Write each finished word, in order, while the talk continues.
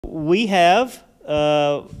We have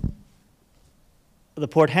the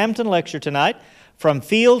Port Hampton lecture tonight, From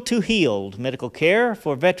Field to Healed, Medical Care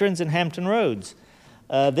for Veterans in Hampton Roads.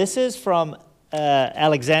 This is from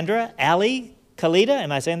Alexandra Kolleda,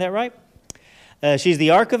 am I saying that right? She's the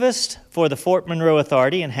archivist for the Fort Monroe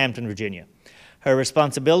Authority in Hampton, Virginia. Her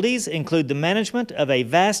responsibilities include the management of a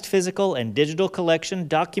vast physical and digital collection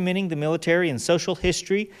documenting the military and social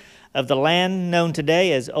history of the land known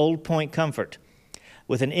today as Old Point Comfort.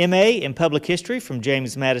 With an MA in Public History from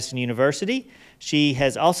James Madison University, she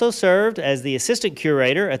has also served as the assistant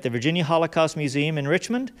curator at the Virginia Holocaust Museum in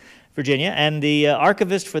Richmond, Virginia, and the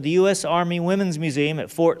archivist for the U.S. Army Women's Museum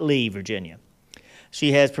at Fort Lee, Virginia.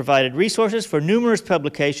 She has provided resources for numerous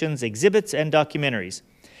publications, exhibits, and documentaries,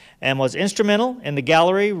 and was instrumental in the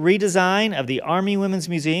gallery redesign of the Army Women's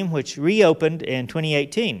Museum, which reopened in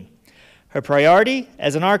 2018. Her priority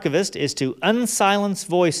as an archivist is to unsilence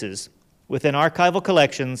voices within archival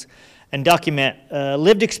collections and document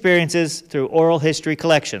lived experiences through oral history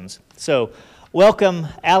collections. So welcome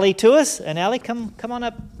Allie to us, and Allie, come on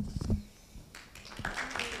up.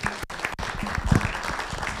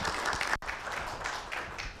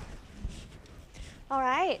 All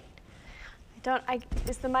right.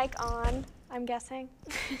 Is the mic on, I'm guessing?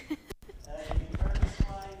 Can you turn the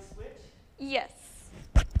slide switch? Yes.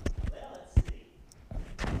 Well, let's see.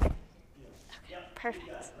 Okay, Yep, perfect.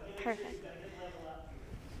 Perfect.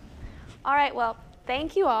 All right, well,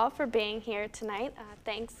 thank you all for being here tonight.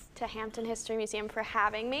 Thanks to Hampton History Museum for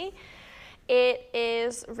having me. It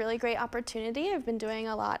is a really great opportunity. I've been doing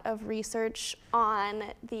a lot of research on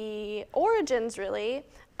the origins, really,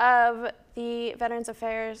 of the Veterans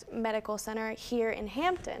Affairs Medical Center here in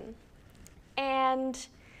Hampton. And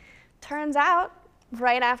turns out,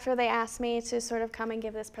 right after they asked me to sort of come and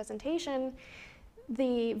give this presentation,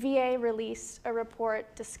 the VA released a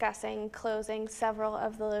report discussing closing several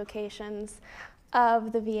of the locations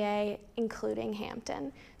of the VA, including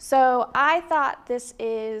Hampton. So I thought this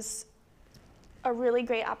is a really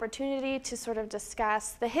great opportunity to sort of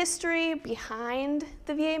discuss the history behind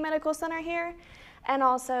the VA Medical Center here, and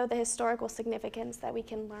also the historical significance that we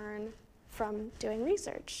can learn from doing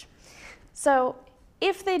research. So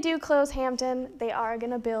if they do close Hampton, they are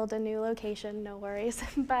going to build a new location, no worries,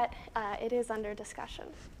 but it is under discussion.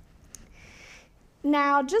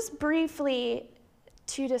 Now, just briefly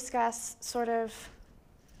to discuss sort of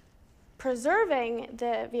preserving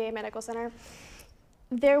the VA Medical Center,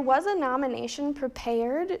 there was a nomination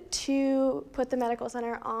prepared to put the Medical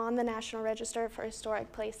Center on the National Register for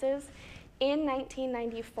Historic Places in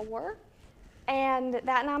 1994, and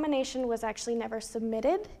that nomination was actually never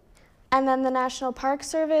submitted. And then the National Park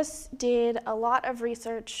Service did a lot of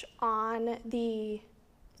research on the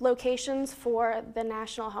locations for the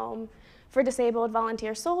National Home for Disabled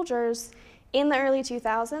Volunteer Soldiers in the early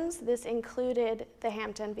 2000s. This included the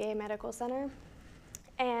Hampton VA Medical Center.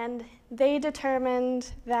 And they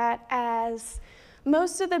determined that as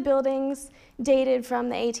most of the buildings dated from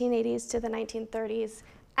the 1880s to the 1930s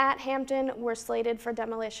at Hampton were slated for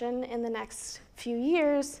demolition in the next few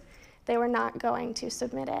years, they were not going to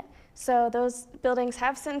submit it. So those buildings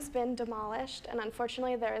have since been demolished, and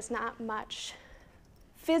unfortunately there is not much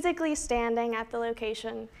physically standing at the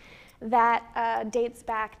location that dates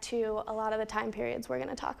back to a lot of the time periods we're going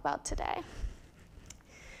to talk about today.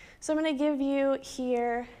 So I'm going to give you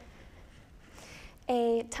here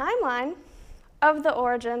a timeline of the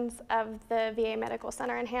origins of the VA Medical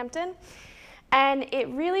Center in Hampton. And it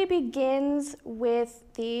really begins with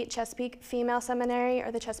the Chesapeake Female Seminary, or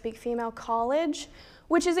the Chesapeake Female College,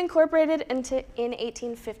 which is incorporated in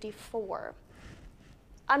 1854.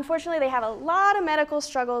 Unfortunately, they have a lot of medical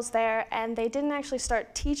struggles there, and they didn't actually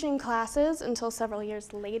start teaching classes until several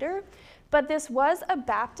years later. But this was a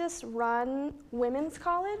Baptist-run women's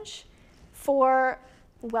college for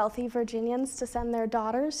wealthy Virginians to send their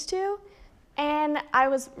daughters to. And I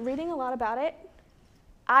was reading a lot about it.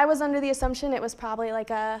 I was under the assumption it was probably like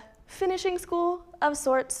a finishing school of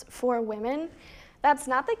sorts for women. That's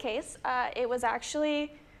not the case. It was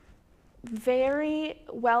actually very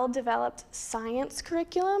well-developed science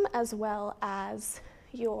curriculum, as well as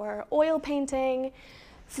your oil painting,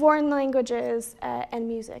 foreign languages, and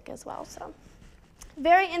music as well. So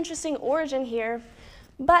very interesting origin here,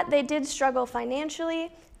 but they did struggle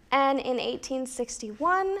financially, and in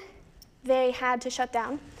 1861, they had to shut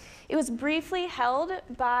down. It was briefly held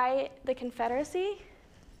by the Confederacy,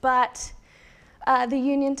 but the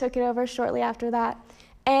Union took it over shortly after that.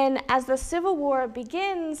 And as the Civil War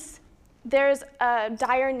begins, there's a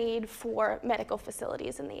dire need for medical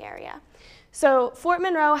facilities in the area. So Fort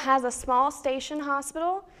Monroe has a small station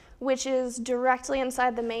hospital, which is directly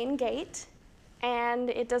inside the main gate. and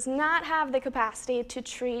it does not have the capacity to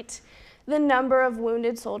treat the number of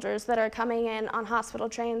wounded soldiers that are coming in on hospital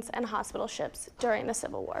trains and hospital ships during the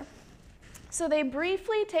Civil War. So they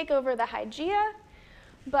briefly take over the Hygeia,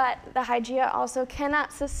 but the Hygeia also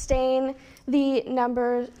cannot sustain the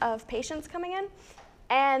number of patients coming in,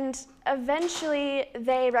 and eventually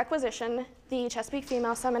they requisition the Chesapeake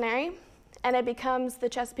Female Seminary, and it becomes the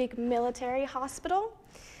Chesapeake Military Hospital.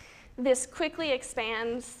 This quickly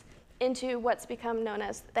expands into what's become known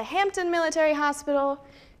as the Hampton Military Hospital.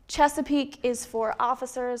 Chesapeake is for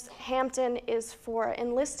officers, Hampton is for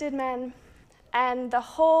enlisted men, and the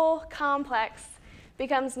whole complex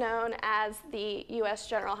becomes known as the U.S.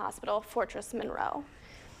 General Hospital, Fortress Monroe.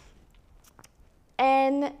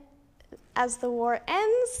 And as the war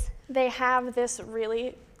ends, they have this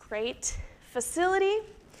really great facility,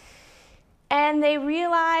 and they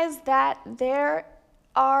realize that there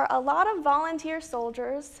are a lot of volunteer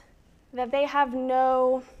soldiers that they have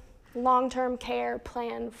no long-term care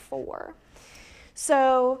plan for.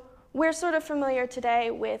 So we're sort of familiar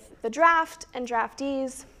today with the draft and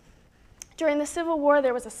draftees. During the Civil War,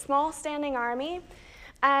 there was a small standing army,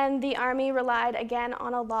 and the army relied again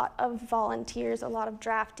on a lot of volunteers, a lot of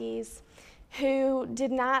draftees, who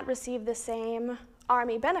did not receive the same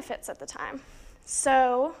army benefits at the time.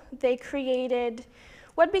 So they created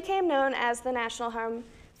what became known as the National Home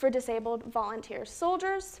for Disabled Volunteer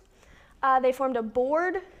Soldiers. They formed a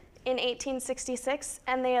board in 1866,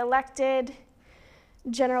 and they elected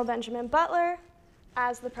General Benjamin Butler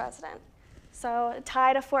as the president. So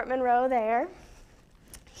tied to Fort Monroe there.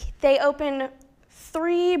 They opened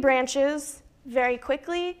 3 branches very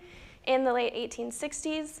quickly in the late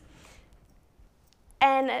 1860s,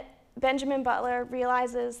 and Benjamin Butler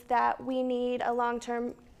realizes that we need a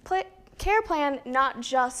long-term care plan not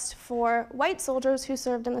just for white soldiers who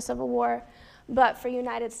served in the Civil War, but for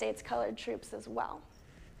United States colored troops as well.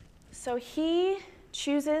 So he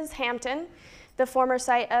chooses Hampton, the former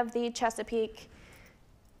site of the Chesapeake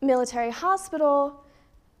Military Hospital,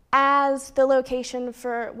 as the location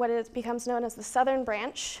for what becomes known as the Southern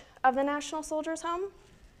Branch of the National Soldiers' Home.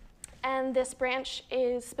 And this branch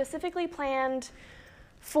is specifically planned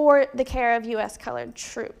for the care of U.S. colored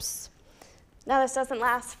troops. Now, this doesn't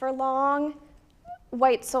last for long.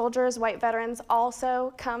 White soldiers, white veterans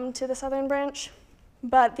also come to the Southern Branch,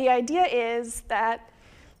 but the idea is that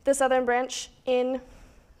the Southern Branch in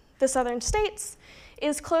the southern states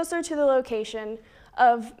is closer to the location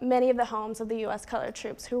of many of the homes of the U.S. colored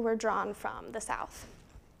troops who were drawn from the South.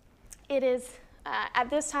 It is, at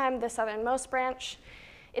this time, the southernmost branch.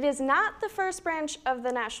 It is not the first branch of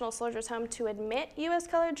the National Soldiers' Home to admit U.S.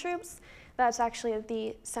 colored troops. That's actually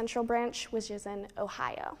the Central Branch, which is in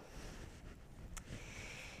Ohio.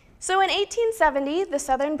 So in 1870, the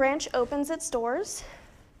Southern Branch opens its doors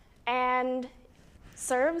and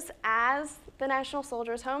serves as the National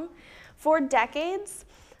Soldiers' Home for decades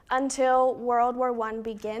until World War I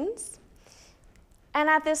begins. And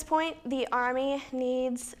at this point, the Army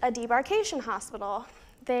needs a debarkation hospital.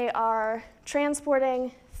 They are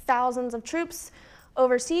transporting thousands of troops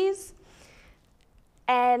overseas,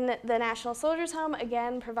 and the National Soldiers' Home,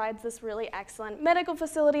 again, provides this really excellent medical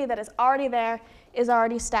facility that is already there, is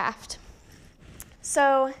already staffed.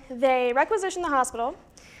 So they requisition the hospital,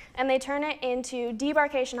 and they turn it into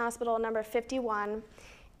Debarkation Hospital number 51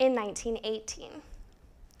 in 1918.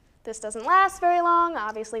 This doesn't last very long.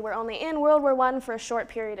 Obviously, we're only in World War I for a short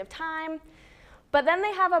period of time. But then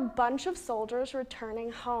they have a bunch of soldiers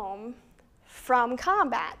returning home from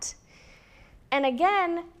combat. And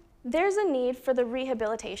again, there's a need for the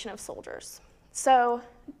rehabilitation of soldiers. So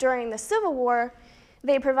during the Civil War,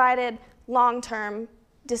 they provided long-term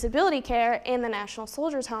disability care in the National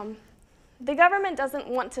Soldiers' Home. The government doesn't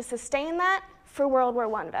want to sustain that for World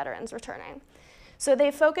War I veterans returning. So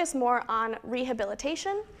they focus more on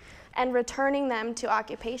rehabilitation and returning them to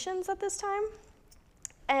occupations at this time.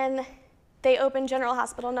 And they opened General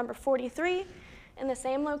Hospital number 43 in the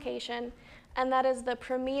same location, and that is the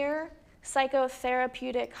premier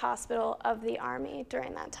psycho-therapeutic hospital of the Army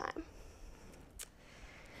during that time.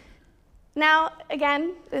 Now,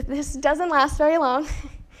 again, this doesn't last very long,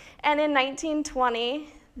 and in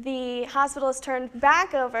 1920, the hospital is turned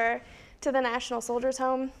back over to the National Soldiers'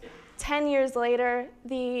 Home. 10 years later,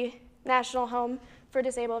 the National Home for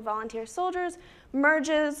Disabled Volunteer Soldiers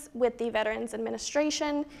merges with the Veterans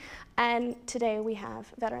Administration, and today we have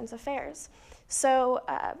Veterans Affairs. So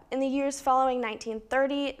in the years following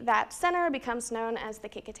 1930, that center becomes known as the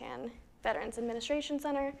Kecoughtan Veterans Administration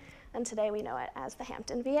Center, and today we know it as the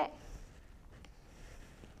Hampton VA.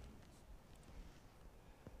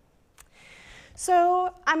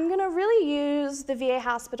 So I'm going to really use the VA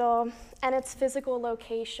hospital and its physical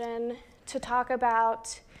location to talk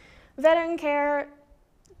about veteran care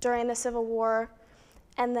during the Civil War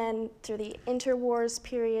and then through the interwars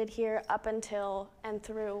period here up until and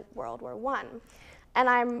through World War I. And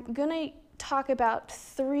I'm going to talk about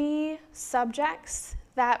 3 subjects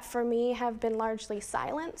that for me have been largely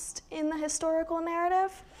silenced in the historical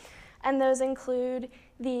narrative. And those include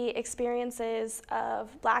the experiences of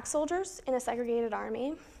Black soldiers in a segregated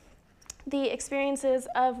army, the experiences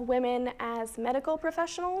of women as medical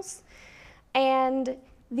professionals, and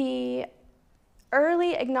the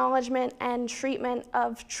early acknowledgement and treatment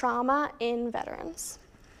of trauma in veterans.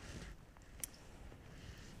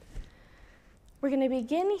 We're going to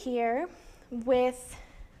begin here with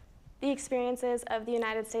the experiences of the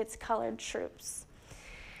United States colored troops.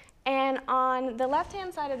 And on the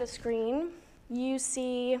left-hand side of the screen, you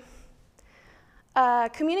see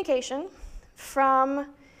communication from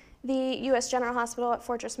the U.S. General Hospital at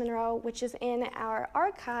Fort Monroe, which is in our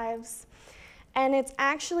archives. And it's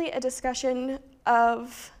actually a discussion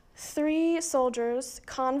of 3 soldiers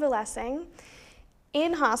convalescing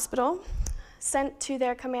in hospital, sent to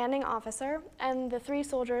their commanding officer, and the 3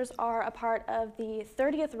 soldiers are a part of the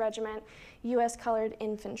 30th Regiment U.S. Colored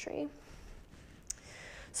Infantry.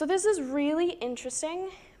 So this is really interesting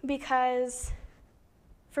because,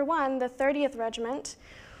 for one, the 30th Regiment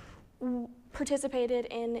participated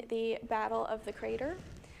in the Battle of the Crater.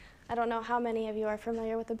 I don't know how many of you are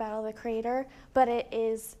familiar with the Battle of the Crater, but it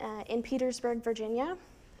is in Petersburg, Virginia,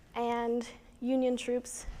 and Union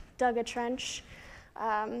troops dug a trench,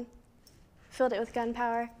 filled it with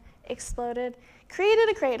gunpowder, exploded, created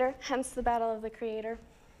a crater, hence the Battle of the Crater.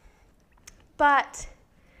 But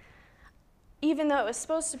even though it was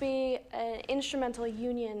supposed to be an instrumental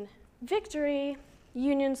Union victory,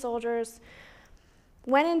 Union soldiers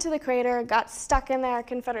went into the crater, got stuck in there,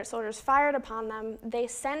 Confederate soldiers fired upon them. They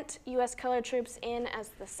sent U.S. colored troops in as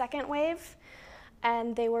the second wave,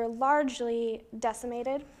 and they were largely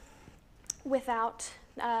decimated without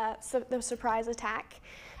the surprise attack.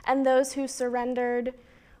 And those who surrendered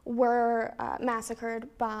were massacred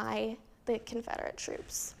by the Confederate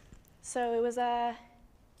troops. So it was a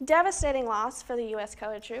devastating loss for the U.S.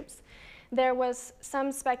 colored troops. There was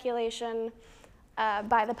some speculation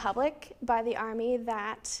by the public, by the Army,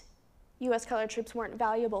 that U.S. colored troops weren't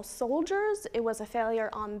valuable soldiers. It was a failure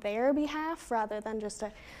on their behalf rather than just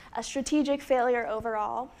a strategic failure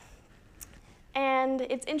overall. And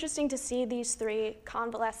it's interesting to see these 3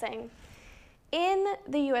 convalescing in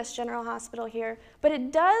the U.S. General Hospital here, but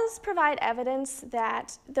it does provide evidence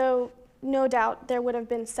that, though no doubt there would have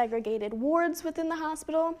been segregated wards within the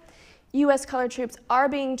hospital, U.S. colored troops are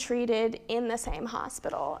being treated in the same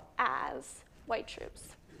hospital as white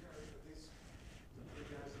troops.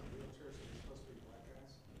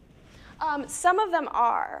 Some of them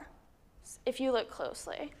are, if you look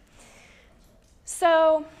closely.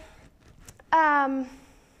 So,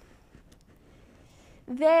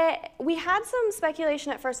 we had some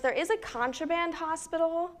speculation at first. There is a contraband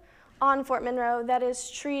hospital on Fort Monroe that is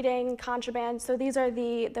treating contraband. So these are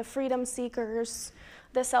the freedom seekers,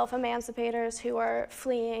 the self-emancipators who are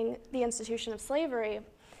fleeing the institution of slavery.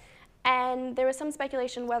 And there was some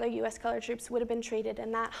speculation whether U.S. colored troops would have been treated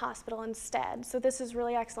in that hospital instead. So this is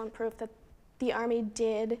really excellent proof that the Army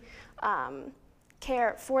did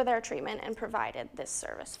care for their treatment and provided this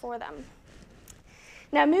service for them.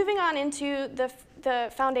 Now, moving on into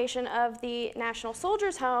the foundation of the National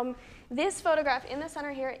Soldiers' Home, this photograph in the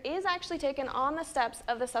center here is actually taken on the steps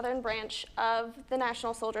of the southern branch of the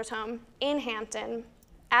National Soldiers' Home in Hampton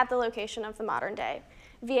at the location of the modern-day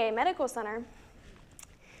VA Medical Center.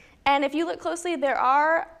 And if you look closely, there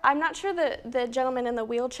are, I'm not sure the gentleman in the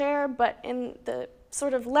wheelchair, but in the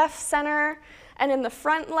sort of left center and in the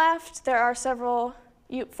front left, there are several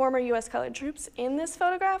former U.S. colored troops in this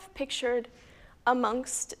photograph, pictured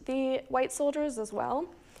amongst the white soldiers as well.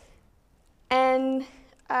 And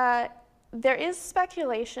there is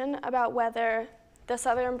speculation about whether the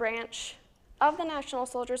southern branch of the National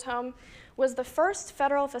Soldiers' Home was the first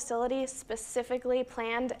federal facility specifically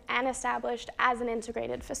planned and established as an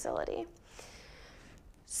integrated facility.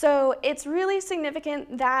 So it's really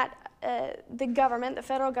significant that the government, the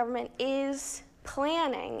federal government, is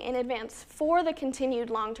planning in advance for the continued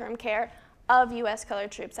long-term care of U.S.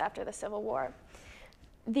 colored troops after the Civil War.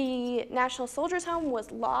 The National Soldiers' Home was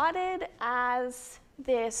lauded as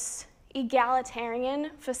this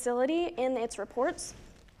egalitarian facility in its reports,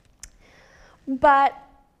 but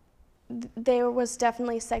there was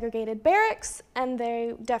definitely segregated barracks, and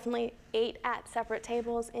they definitely ate at separate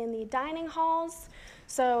tables in the dining halls.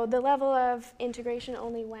 So the level of integration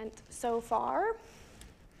only went so far.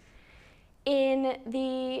 In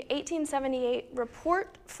the 1878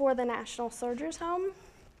 report for the National Soldiers' Home,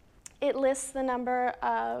 it lists the number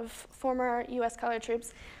of former U.S. colored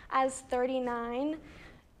troops as 39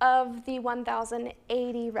 of the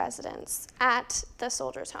 1,080 residents at the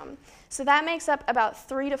Soldiers' Home. So that makes up about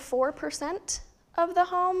 3 to 4% of the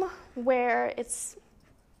home, where it's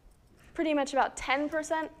pretty much about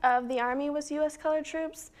 10% of the Army was U.S. colored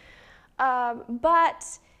troops.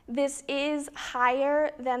 But this is higher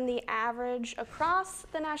than the average across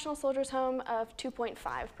the National Soldiers' Home of 2.5%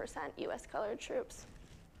 U.S. colored troops.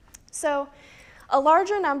 So a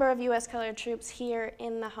larger number of U.S. colored troops here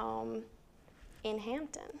in the home in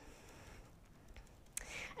Hampton.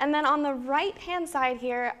 And then on the right-hand side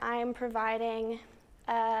here, I'm providing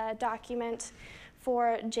a document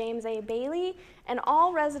for James A. Bailey, and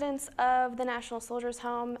all residents of the National Soldiers'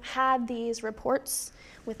 Home had these reports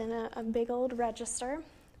within a big old register.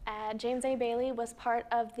 James A. Bailey was part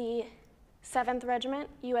of the 7th Regiment,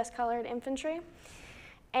 U.S. Colored Infantry,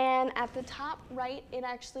 and at the top right, it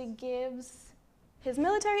actually gives his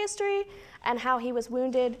military history and how he was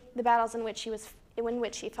wounded, the battles in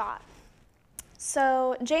which he fought.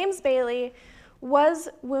 So James Bailey was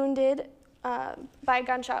wounded by a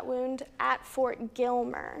gunshot wound at Fort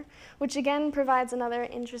Gilmer, which again provides another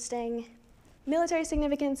interesting military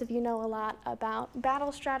significance if you know a lot about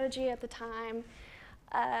battle strategy at the time.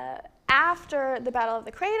 After the Battle of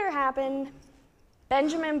the Crater happened,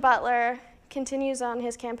 Benjamin Butler continues on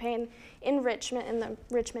his campaign in Richmond, in the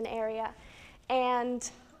Richmond area,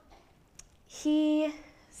 and he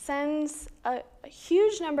sends a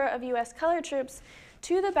huge number of U.S. colored troops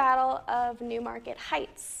to the Battle of Newmarket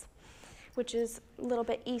Heights, which is a little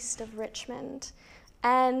bit east of Richmond.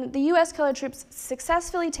 And the U.S. colored troops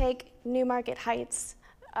successfully take Newmarket Heights.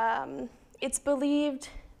 It's believed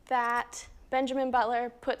that Benjamin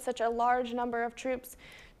Butler put such a large number of troops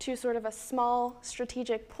to sort of a small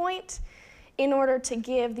strategic point in order to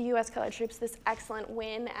give the U.S. colored troops this excellent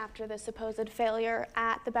win after the supposed failure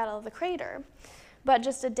at the Battle of the Crater. But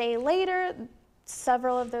just a day later,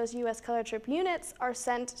 several of those U.S. colored troop units are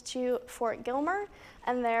sent to Fort Gilmer,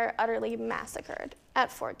 and they're utterly massacred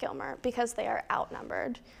at Fort Gilmer because they are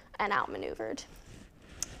outnumbered and outmaneuvered.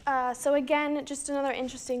 So again, just another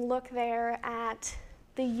interesting look there at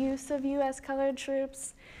the use of U.S. colored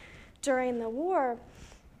troops during the war.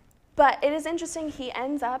 But it is interesting, he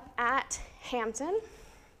ends up at Hampton,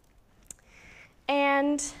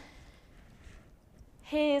 and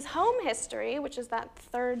his home history, which is that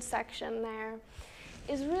third section there,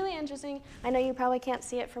 is really interesting. I know you probably can't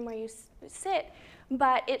see it from where you sit,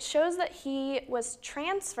 but it shows that he was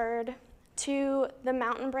transferred to the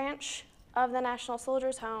mountain branch of the National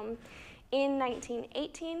Soldiers' Home in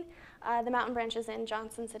 1918. The mountain branch is in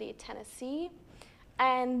Johnson City, Tennessee.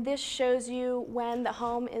 And this shows you when the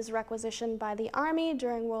home is requisitioned by the Army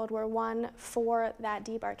during World War I for that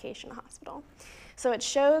debarkation hospital. So it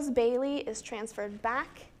shows Bailey is transferred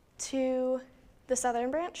back to the Southern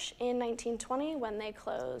Branch in 1920 when they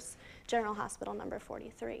close General Hospital No.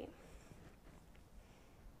 43.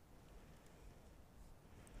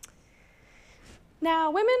 Now,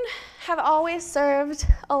 women have always served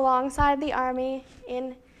alongside the Army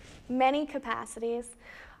in many capacities,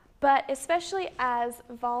 but especially as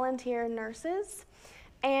volunteer nurses.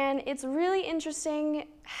 And it's really interesting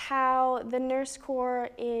how the Nurse Corps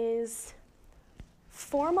is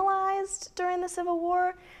formalized during the Civil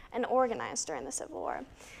War and organized during the Civil War.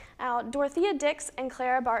 Now, Dorothea Dix and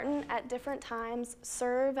Clara Barton at different times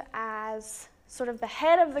serve as sort of the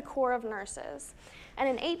head of the Corps of Nurses. And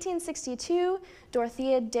in 1862,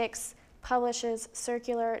 Dorothea Dix publishes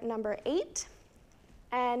Circular No. 8,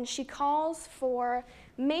 and she calls for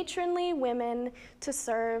matronly women to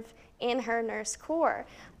serve in her nurse corps.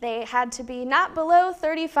 They had to be not below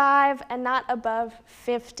 35 and not above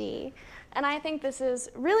 50. And I think this is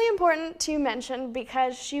really important to mention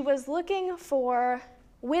because she was looking for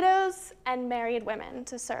widows and married women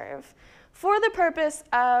to serve for the purpose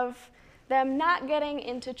of them not getting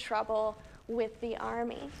into trouble with the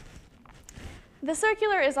Army. The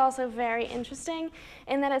circular is also very interesting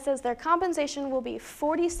in that it says their compensation will be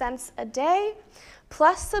 40 cents a day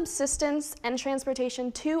plus subsistence and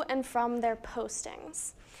transportation to and from their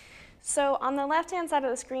postings. So on the left-hand side of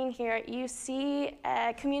the screen here, you see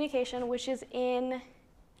a communication which is in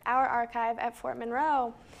our archive at Fort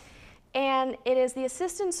Monroe, and it is the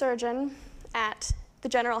assistant surgeon at the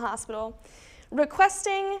General Hospital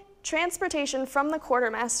requesting transportation from the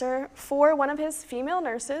quartermaster for one of his female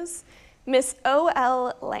nurses Miss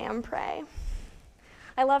O.L. Lamprey.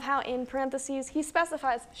 I love how in parentheses he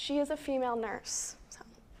specifies she is a female nurse. So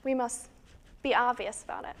we must be obvious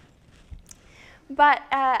about it. But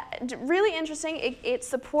really interesting, it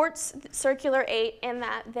supports Circular 8 in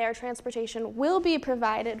that their transportation will be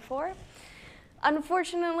provided for.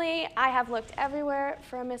 Unfortunately, I have looked everywhere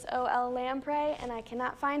for Miss O.L. Lamprey and I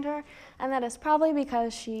cannot find her, and that is probably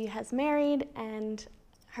because she has married and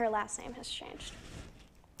her last name has changed.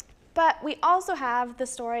 But we also have the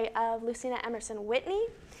story of Lucina Emerson Whitney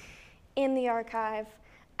in the archive,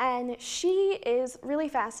 and she is really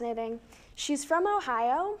fascinating. She's from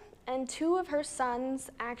Ohio, and two of her sons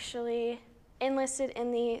actually enlisted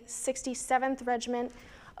in the 67th Regiment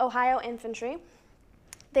Ohio Infantry.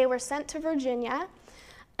 They were sent to Virginia,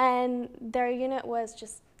 and their unit was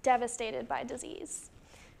just devastated by disease.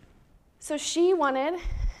 So she wanted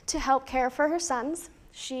to help care for her sons.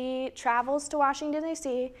 She travels to Washington,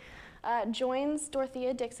 D.C., joins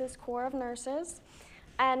Dorothea Dix's Corps of Nurses,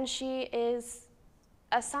 and she is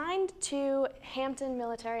assigned to Hampton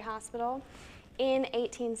Military Hospital in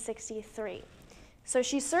 1863. So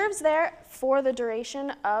she serves there for the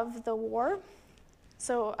duration of the war,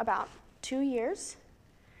 so about 2 years.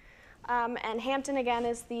 And Hampton, again,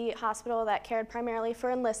 is the hospital that cared primarily for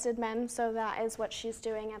enlisted men, so that is what she's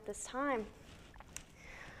doing at this time.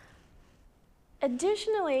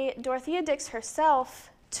 Additionally, Dorothea Dix herself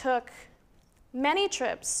took many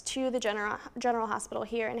trips to the General Hospital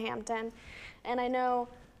here in Hampton, and I know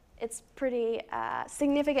it's pretty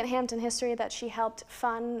significant Hampton history that she helped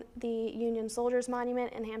fund the Union Soldiers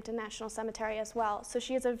Monument in Hampton National Cemetery as well. So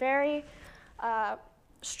she has a very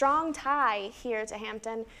strong tie here to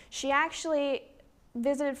Hampton. She actually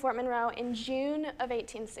visited Fort Monroe in June of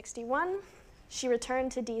 1861. She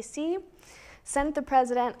returned to DC, sent the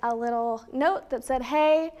president a little note that said,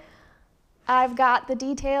 "Hey, I've got the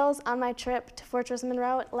details on my trip to Fortress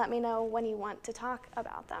Monroe. Let me know when you want to talk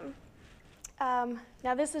about them."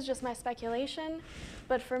 Now this is just my speculation,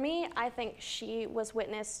 but for me, I think she was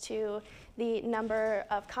witness to the number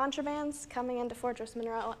of contrabands coming into Fortress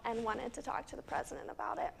Monroe and wanted to talk to the president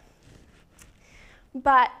about it.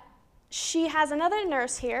 But she has another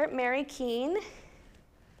nurse here, Mary Keene,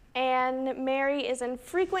 and Mary is in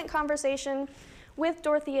frequent conversation with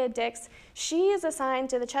Dorothea Dix. She is assigned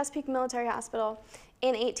to the Chesapeake Military Hospital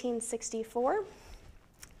in 1864,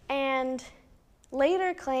 and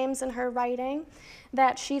later claims in her writing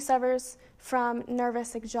that she suffers from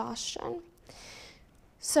nervous exhaustion.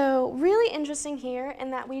 So really interesting here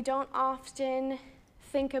in that we don't often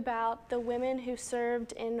think about the women who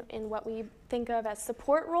served in what we think of as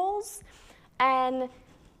support roles and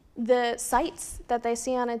the sights that they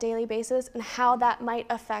see on a daily basis and how that might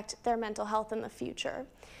affect their mental health in the future.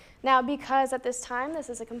 Now, because at this time this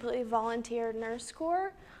is a completely volunteer nurse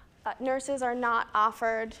corps, nurses are not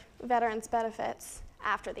offered veterans benefits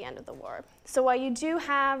after the end of the war. So while you do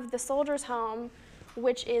have the Soldiers' Home,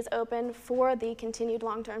 which is open for the continued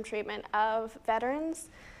long-term treatment of veterans,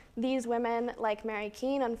 these women, like Mary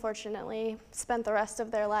Keene, unfortunately, spent the rest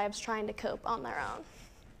of their lives trying to cope on their own.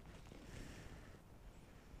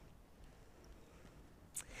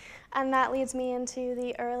 And that leads me into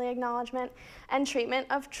the early acknowledgement and treatment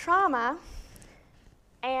of trauma.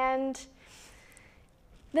 And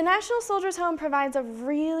the National Soldiers' Home provides a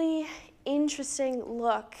really interesting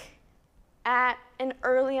look at an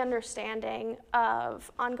early understanding of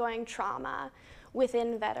ongoing trauma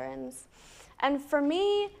within veterans. And for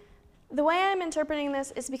me, the way I'm interpreting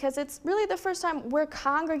this is because it's really the first time we're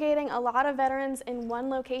congregating a lot of veterans in one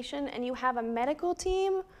location, and you have a medical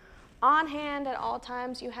team on hand at all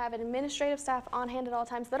times, you have an administrative staff on hand at all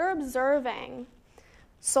times that are observing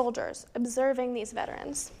soldiers, observing these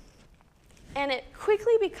veterans. And it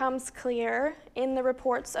quickly becomes clear in the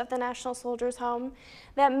reports of the National Soldiers' Home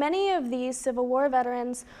that many of these Civil War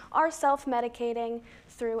veterans are self-medicating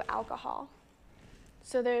through alcohol.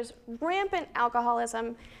 So there's rampant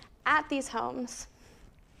alcoholism at these homes.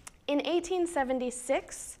 In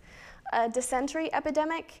 1876, a dysentery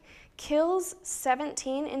epidemic kills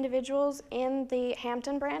 17 individuals in the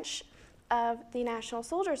Hampton branch of the National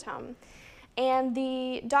Soldiers' Home. And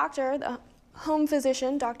the doctor, the home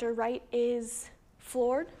physician, Dr. Wright, is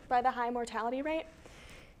floored by the high mortality rate.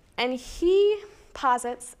 And he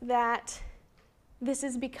posits that this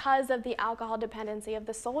is because of the alcohol dependency of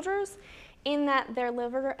the soldiers, in that their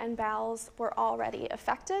liver and bowels were already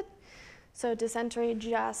affected. So dysentery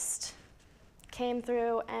just came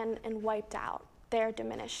through and wiped out their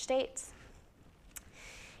diminished states.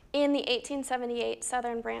 In the 1878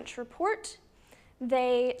 Southern Branch report,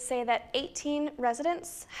 they say that 18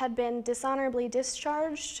 residents had been dishonorably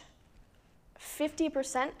discharged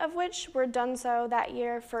 50% of which were done so that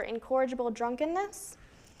year for incorrigible drunkenness.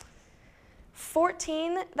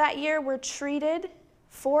 14 that year were treated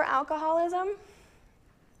for alcoholism,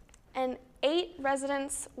 and 8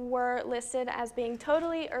 residents were listed as being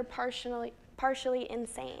totally or partially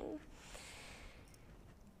insane.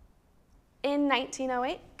 In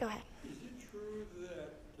 1908, go ahead. Is it true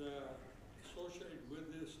that associated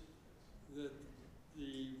with this, that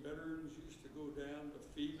the veterans used to go down to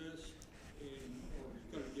Phoebus and,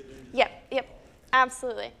 or are going to get into Yep,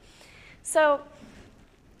 absolutely. So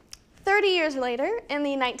 30 years later, in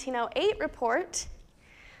the 1908 report,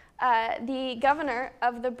 the governor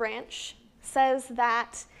of the branch says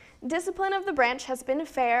that discipline of the branch has been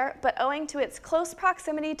fair, but owing to its close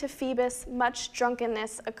proximity to Phoebus, much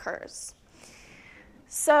drunkenness occurs.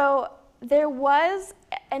 So there was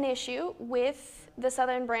an issue with the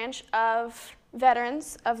southern branch of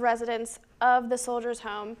veterans, of residents of the Soldiers'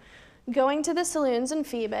 Home, going to the saloons in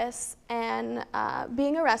Phoebus and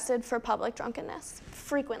being arrested for public drunkenness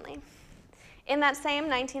frequently. In that same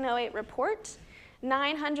 1908 report,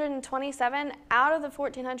 927 out of the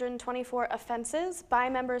 1,424 offenses by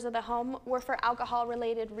members of the home were for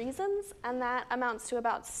alcohol-related reasons, and that amounts to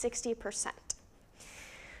about 60%.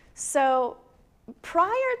 So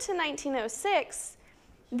prior to 1906,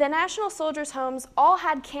 the National Soldiers' Homes all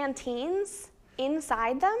had canteens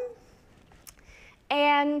inside them,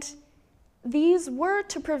 and these were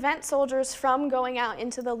to prevent soldiers from going out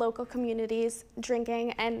into the local communities,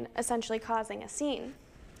 drinking, and essentially causing a scene.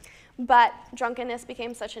 But drunkenness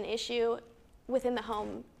became such an issue within the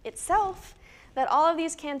home itself that all of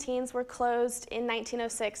these canteens were closed in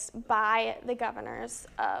 1906 by the governors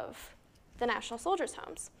of the National Soldiers'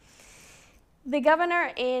 Homes. The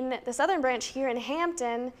governor in the southern branch here in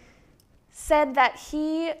Hampton said that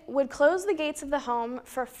he would close the gates of the home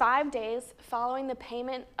for 5 days following the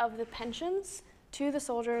payment of the pensions to the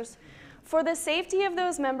soldiers for the safety of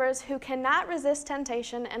those members who cannot resist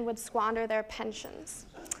temptation and would squander their pensions.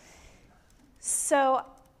 So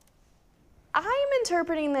I'm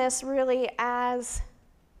interpreting this really as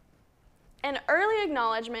an early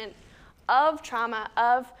acknowledgement of trauma,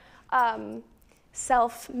 of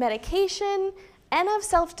self-medication, and of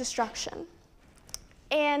self-destruction.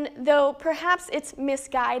 And though perhaps it's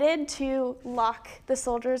misguided to lock the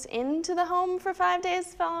soldiers into the home for 5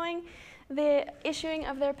 days following the issuing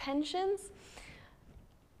of their pensions,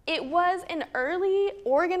 it was an early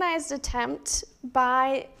organized attempt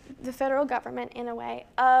by the federal government, in a way,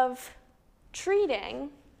 of treating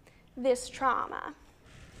this trauma.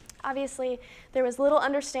 Obviously, there was little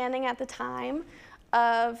understanding at the time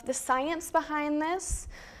of the science behind this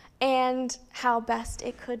and how best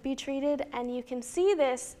it could be treated, and you can see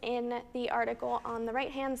this in the article on the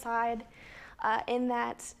right-hand side, in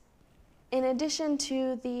that in addition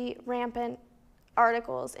to the rampant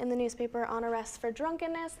articles in the newspaper on arrests for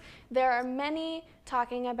drunkenness, there are many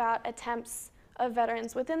talking about attempts of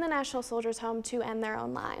veterans within the National Soldiers' Home to end their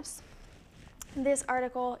own lives. This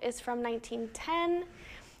article is from 1910,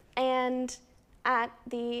 and at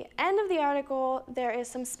the end of the article, there is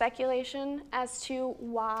some speculation as to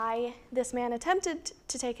why this man attempted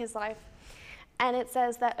to take his life. And it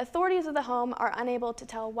says that authorities of the home are unable to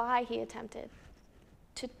tell why he attempted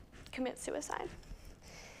to commit suicide.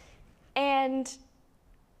 And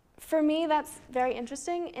for me, that's very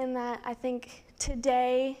interesting in that I think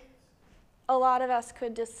today a lot of us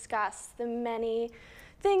could discuss the many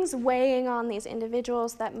things weighing on these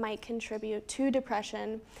individuals that might contribute to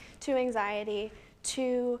depression, to anxiety,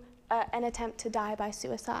 to an attempt to die by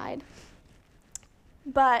suicide.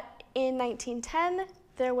 But in 1910,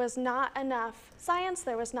 there was not enough science,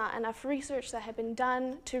 there was not enough research that had been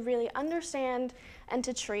done to really understand and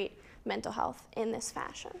to treat mental health in this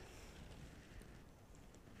fashion.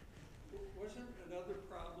 Wasn't another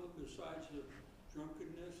problem besides the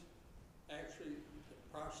drunkenness actually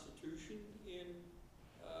the prostitution in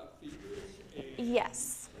Phoebus?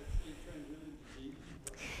 Yes. Disease?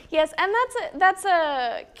 Yes, and that's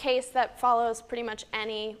a case that follows pretty much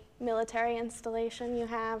any military installation you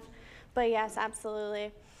have. But yes,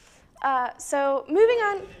 absolutely. So moving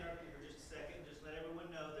on. For just a second, just let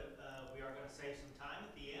everyone know that we are going to save some time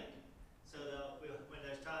at the end. So when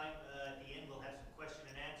there's time at the end, we'll have some question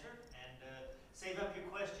and answer. And save up your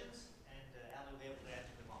questions, and Allie will be able to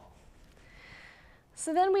answer them all.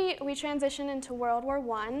 So then we transition into World War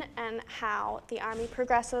I and how the Army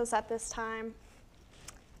progresses at this time.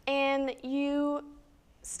 And you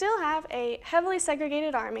still have a heavily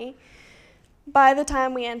segregated Army by the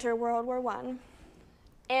time we enter World War I.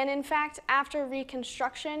 And in fact, after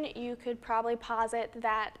Reconstruction, you could probably posit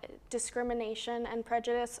that discrimination and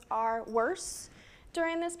prejudice are worse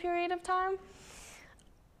during this period of time.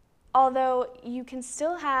 Although you can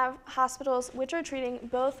still have hospitals which are treating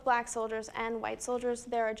both black soldiers and white soldiers,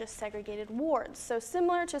 there are just segregated wards. So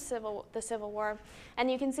similar to the Civil War. And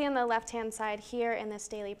you can see on the left-hand side here in this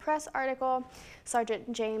Daily Press article,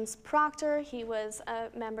 Sergeant James Proctor, he was a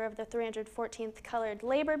member of the 314th Colored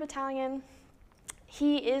Labor Battalion.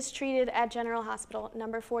 He is treated at General Hospital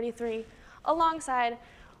No. 43 alongside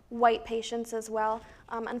white patients as well.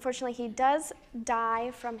 Unfortunately, he does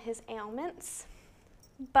die from his ailments.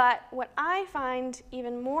 But what I find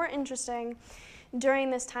even more interesting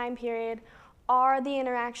during this time period are the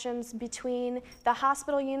interactions between the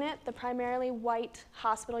hospital unit, the primarily white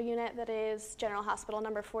hospital unit that is General Hospital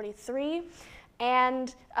No. 43,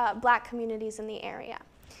 and black communities in the area.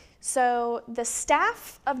 So the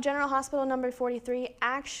staff of General Hospital No. 43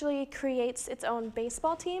 actually creates its own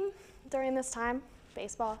baseball team during this time.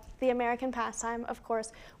 Baseball, the American pastime, of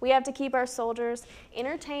course. We have to keep our soldiers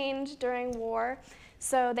entertained during war.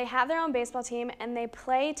 So they have their own baseball team, and they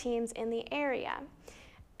play teams in the area.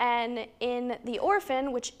 And in The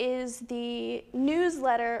Orphan, which is the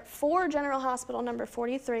newsletter for General Hospital No.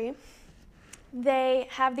 43, they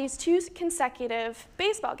have these 2 consecutive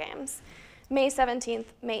baseball games, May 17th,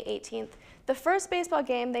 May 18th. The first baseball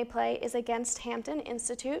game they play is against Hampton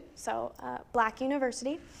Institute, so black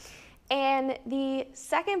university. And the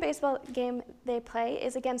second baseball game they play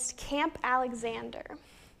is against Camp Alexander.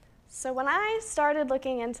 So when I started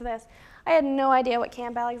looking into this, I had no idea what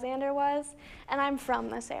Camp Alexander was, and I'm from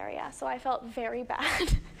this area, so I felt very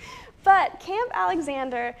bad. But Camp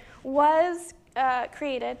Alexander was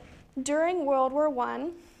created during World War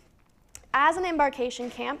I as an embarkation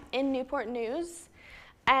camp in Newport News,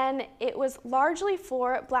 and it was largely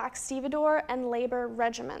for black stevedore and labor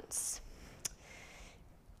regiments.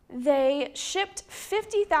 They shipped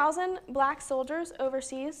 50,000 black soldiers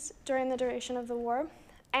overseas during the duration of the war.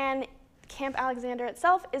 And Camp Alexander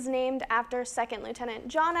itself is named after 2nd Lieutenant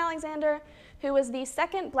John Alexander, who was the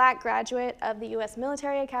 2nd black graduate of the U.S.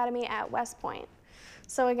 Military Academy at West Point.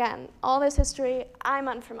 So again, all this history I'm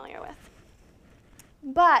unfamiliar with.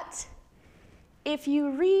 But if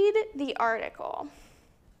you read the article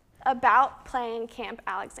about playing Camp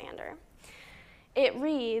Alexander, it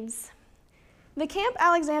reads, "The Camp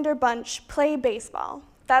Alexander bunch play baseball.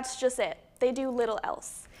 That's just it. They do little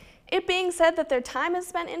else. It being said that their time is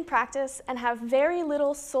spent in practice and have very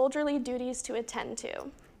little soldierly duties to attend to.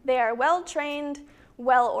 They are well trained,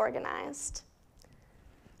 well organized."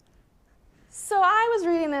 So I was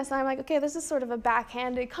reading this and I'm like, okay, this is sort of a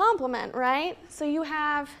backhanded compliment, right? So you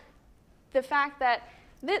have the fact that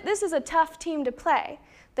this is a tough team to play.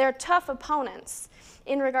 They're tough opponents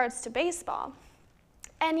in regards to baseball.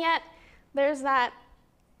 And yet there's that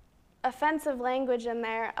offensive language in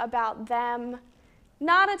there about them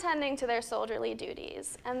not attending to their soldierly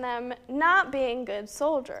duties and them not being good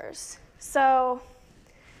soldiers. So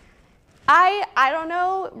I don't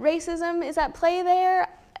know, racism is at play there.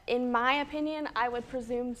 In my opinion, I would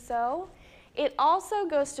presume so. It also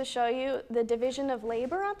goes to show you the division of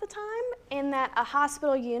labor at the time, in that a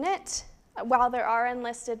hospital unit, while there are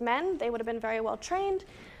enlisted men, they would have been very well trained.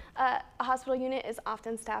 A hospital unit is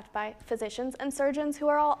often staffed by physicians and surgeons who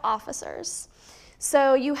are all officers.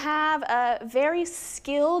 So you have a very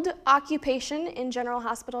skilled occupation in General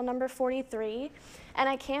Hospital No. 43, and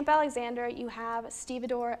at Camp Alexander you have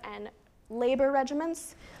stevedore and labor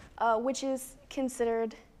regiments, which is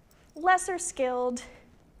considered lesser skilled,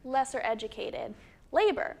 lesser educated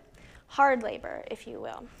labor, hard labor, if you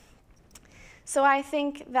will. So I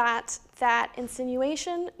think that that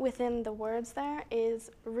insinuation within the words there is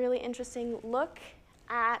a really interesting look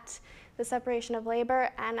at the separation of labor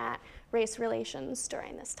and at race relations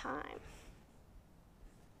during this time.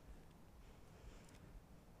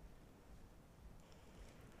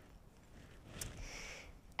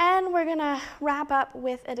 And we're going to wrap up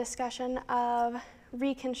with a discussion of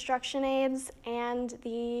reconstruction aids and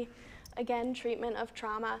the, again, treatment of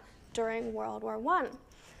trauma during World War I.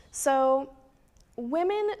 So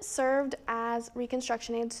women served as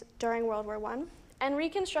reconstruction aids during World War I, and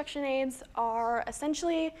reconstruction aids are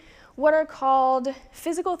essentially what are called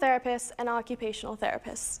physical therapists and occupational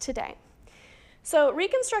therapists today. So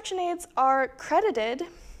reconstruction aids are credited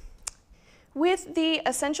with the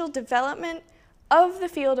essential development of the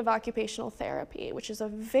field of occupational therapy, which is a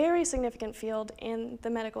very significant field in the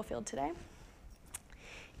medical field today.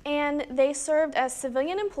 And they served as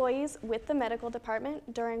civilian employees with the medical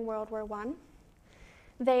department during World War I.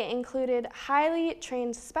 They included highly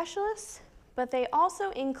trained specialists, but they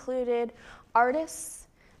also included artists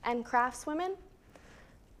and craftswomen.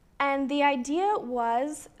 And the idea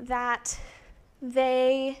was that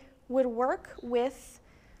they would work with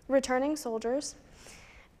returning soldiers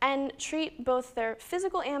and treat both their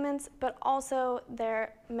physical ailments but also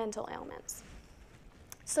their mental ailments.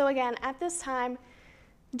 So again, at this time,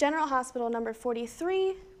 General Hospital No.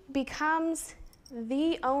 43 becomes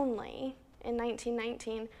the only, in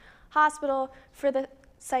 1919, hospital for the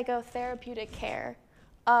psychotherapeutic care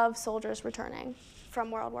of soldiers returning from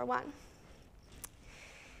World War I.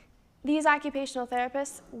 These occupational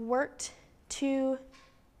therapists worked to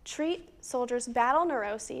treat soldiers' battle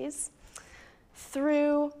neuroses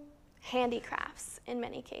through handicrafts in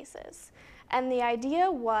many cases. And the idea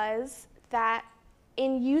was that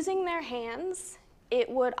in using their hands, it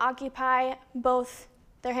would occupy both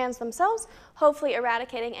their hands themselves, hopefully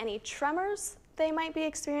eradicating any tremors they might be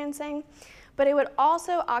experiencing, but it would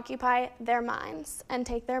also occupy their minds and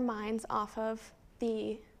take their minds off of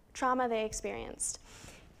the trauma they experienced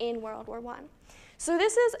in World War I. So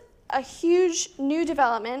this is a huge new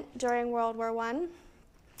development during World War I.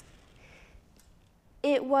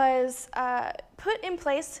 It was put in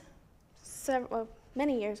place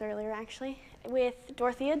many years earlier, actually, with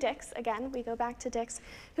Dorothea Dix. Again, we go back to Dix,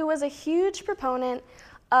 who was a huge proponent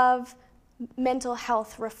of mental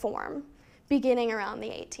health reform beginning around the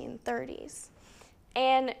 1830s.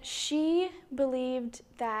 And she believed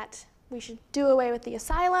that we should do away with the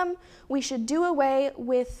asylum, we should do away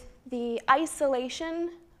with the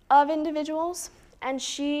isolation of individuals, and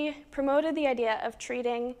she promoted the idea of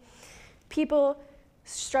treating people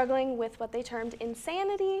struggling with what they termed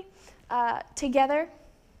insanity together.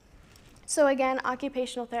 So again,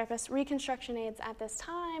 occupational therapists, reconstruction aides at this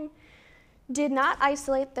time did not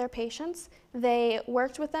isolate their patients. They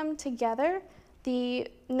worked with them together. The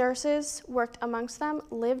nurses worked amongst them,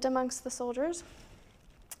 lived amongst the soldiers,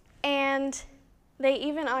 and they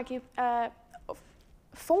even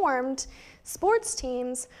formed sports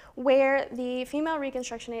teams where the female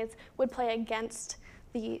reconstruction aides would play against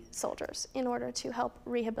the soldiers in order to help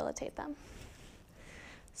rehabilitate them.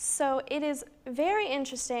 So it is very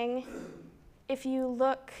interesting if you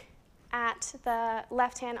look at the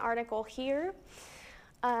left-hand article here,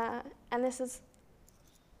 and this is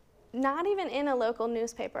not even in a local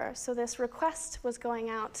newspaper, so this request was going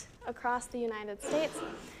out across the United States.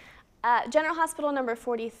 General Hospital No.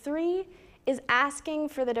 43 is asking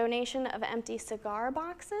for the donation of empty cigar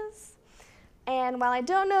boxes. And while I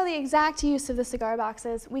don't know the exact use of the cigar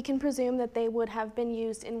boxes, we can presume that they would have been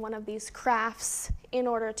used in one of these crafts in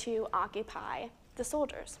order to occupy the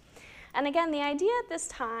soldiers. And again, the idea at this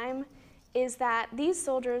time is that these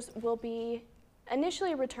soldiers will be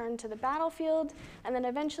initially returned to the battlefield and then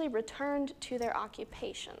eventually returned to their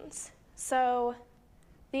occupations. So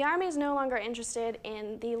the Army is no longer interested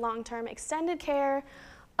in the long-term extended care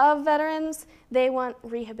of veterans. They want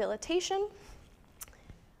rehabilitation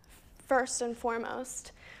first and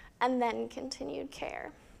foremost, and then continued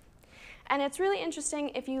care. And it's really interesting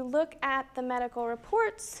if you look at the medical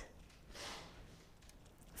reports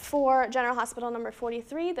for General Hospital No.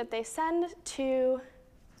 43 that they send to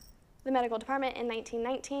the medical department in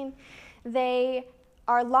 1919, they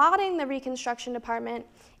are lauding the reconstruction department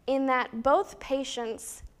in that both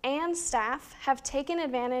patients and staff have taken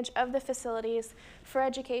advantage of the facilities for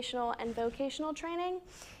educational and vocational training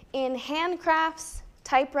in handcrafts,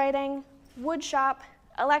 typewriting, woodshop,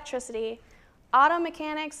 electricity, auto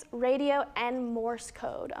mechanics, radio, and Morse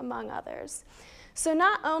code, among others. So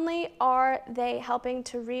not only are they helping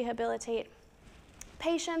to rehabilitate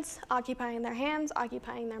patients, occupying their hands,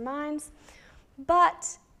 occupying their minds,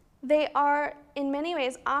 but they are in many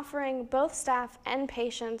ways offering both staff and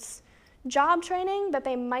patients job training that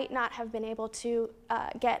they might not have been able to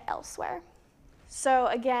get elsewhere. So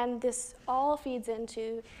again, this all feeds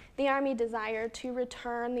into the Army desire to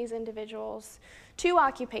return these individuals to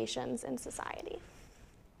occupations in society.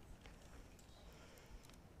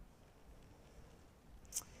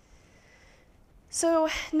 So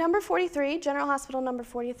number 43, General Hospital No.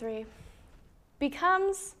 43,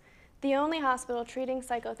 becomes the only hospital treating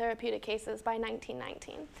psychotherapeutic cases by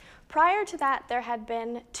 1919. Prior to that, there had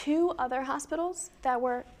been 2 other hospitals that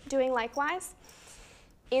were doing likewise.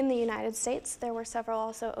 In the United States, there were several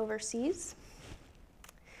also overseas.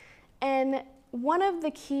 And one of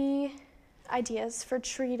the key ideas for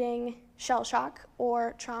treating shell shock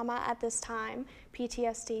or trauma at this time,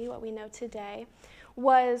 PTSD, what we know today,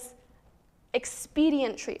 was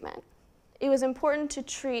expedient treatment. It was important to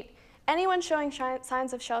treat anyone showing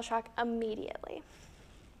signs of shell shock immediately.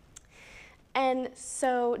 And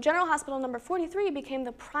so General Hospital No. 43 became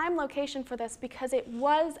the prime location for this because it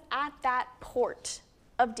was at that port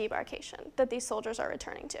of debarkation that these soldiers are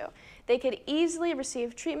returning to. They could easily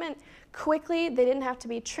receive treatment quickly. They didn't have to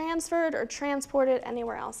be transferred or transported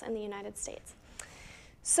anywhere else in the United States.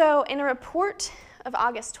 So in a report of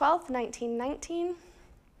August 12th, 1919,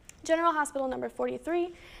 General Hospital No.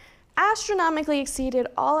 43 astronomically exceeded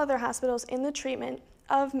all other hospitals in the treatment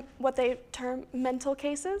of what they term mental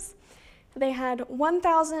cases. They had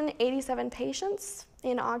 1,087 patients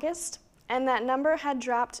in August, and that number had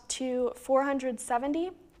dropped to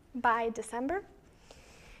 470 by December.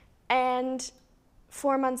 And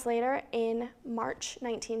 4 months later, in March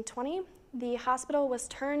 1920, the hospital was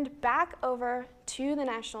turned back over to the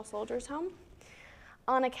National Soldiers' Home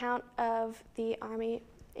on account of the Army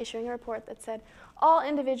issuing a report that said all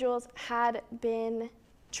individuals had been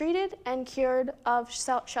treated and cured of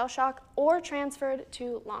shell shock or transferred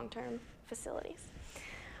to long-term facilities.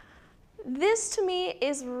 This to me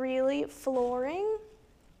is really flooring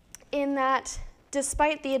in that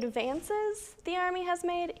despite the advances the Army has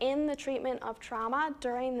made in the treatment of trauma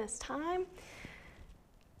during this time,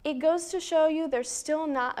 it goes to show you there's still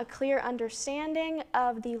not a clear understanding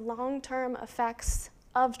of the long-term effects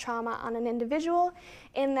of trauma on an individual,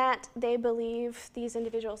 in that they believe these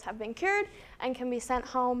individuals have been cured and can be sent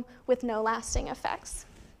home with no lasting effects.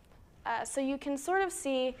 So you can sort of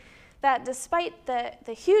see that despite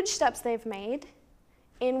the huge steps they've made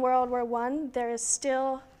in World War I, there is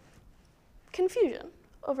still confusion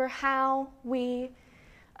over how we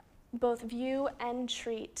both view and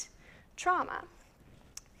treat trauma.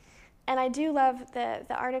 And I do love the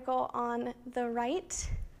article on the right.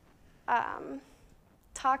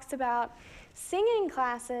 Talks about singing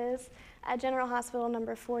classes at General Hospital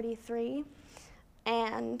No. 43,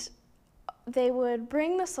 and they would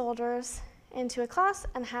bring the soldiers into a class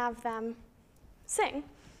and have them sing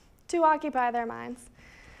to occupy their minds.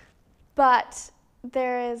 But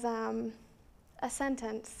there is a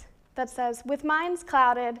sentence that says, "With minds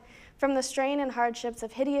clouded from the strain and hardships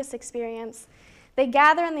of hideous experience, they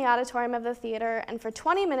gather in the auditorium of the theater and for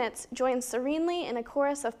 20 minutes join serenely in a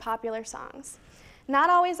chorus of popular songs.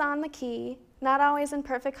 Not always on the key, not always in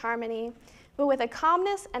perfect harmony, but with a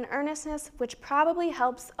calmness and earnestness which probably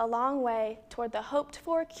helps a long way toward the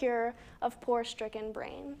hoped-for cure of poor stricken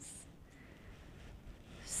brains."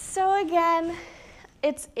 So again,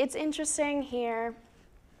 it's interesting here.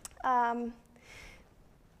 The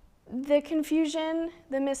confusion,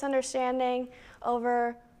 the misunderstanding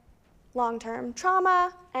over long-term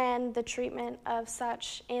trauma and the treatment of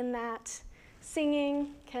such, in that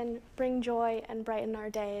singing can bring joy and brighten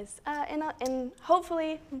our days in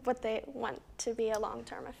hopefully what they want to be a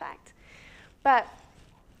long-term effect. But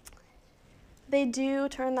they do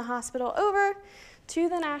turn the hospital over to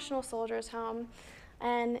the National Soldiers' Home,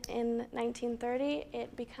 and in 1930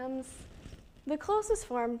 it becomes the closest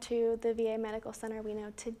form to the VA Medical Center we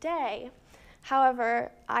know today.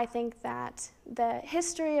 However, I think that the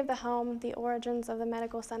history of the home, the origins of the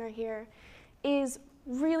medical center here, is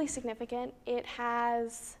really significant. It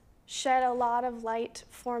has shed a lot of light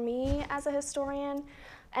for me as a historian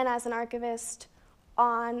and as an archivist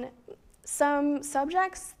on some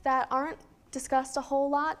subjects that aren't discussed a whole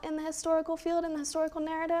lot in the historical field, in the historical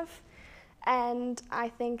narrative. And I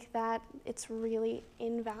think that it's really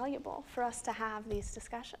invaluable for us to have these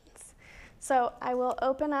discussions. So I will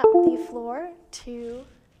open up the floor to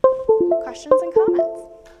questions and comments.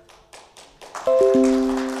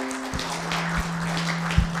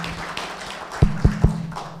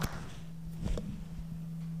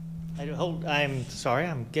 I'm sorry,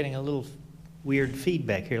 I'm getting a little weird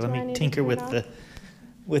feedback here. Let me tinker with the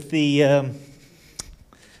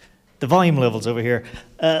volume levels over here.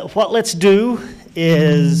 What let's do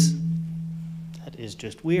is, that is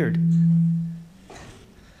just weird.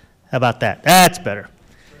 How about that? That's better.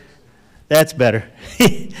 That's better.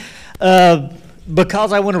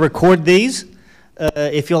 Because I want to record these,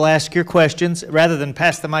 if you'll ask your questions, rather than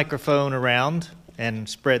pass the microphone around and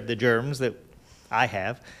spread the germs that I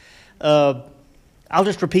have, I'll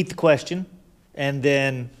just repeat the question, and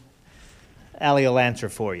then Allie will answer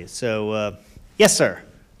for you. So, yes, sir.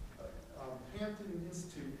 Hampton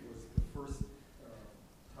Institute was the first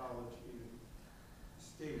college in the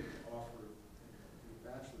state to offer a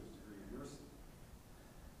bachelor's degree in nursing.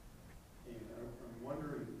 And I'm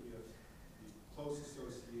wondering if the close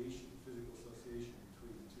association, physical association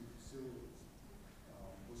between the two facilities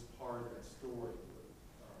was part of that story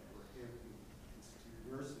where Hampton Institute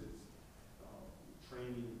nurses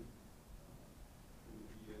training in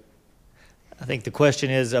the VA. I think the question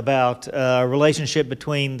is about a relationship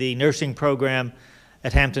between the nursing program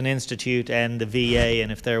at Hampton Institute and the VA,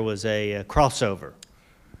 and if there was a crossover.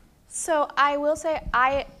 So I will say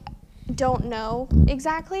don't know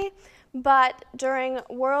exactly, but during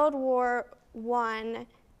World War I,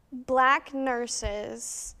 black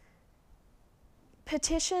nurses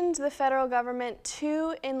petitioned the federal government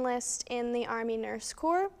to enlist in the Army Nurse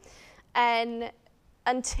Corps, and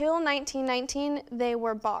until 1919, they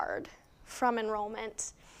were barred from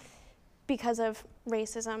enrollment because of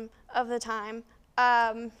racism of the time,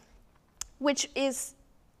 which is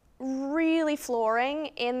really flooring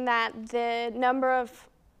in that the number of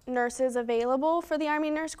nurses available for the Army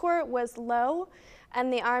Nurse Corps was low,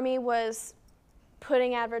 and the Army was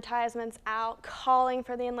putting advertisements out, calling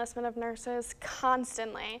for the enlistment of nurses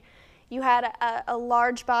constantly. You had a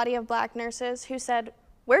large body of black nurses who said,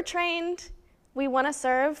 we're trained, we want to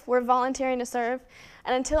serve, we're volunteering to serve.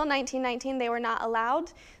 And until 1919, they were not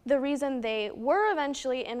allowed. The reason they were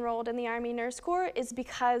eventually enrolled in the Army Nurse Corps is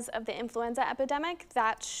because of the influenza epidemic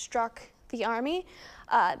that struck the Army.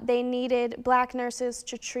 They needed black nurses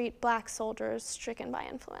to treat black soldiers stricken by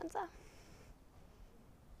influenza.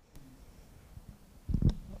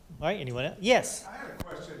 All right, anyone else? Yes. I had a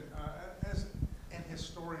question. As an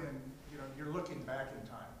historian, you're looking back in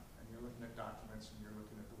time, and you're looking at documents, and you're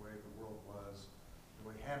looking at the way the world was, the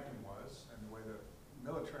way Hampton was, and the way the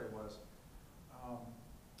military was.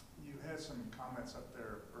 You had some comments up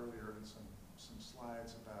there earlier and some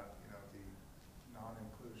slides about the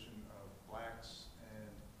non-inclusion of blacks,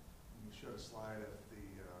 and you showed a slide of the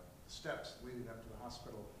steps leading up to the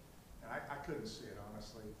hospital, and I couldn't see it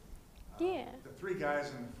honestly. Yeah. The three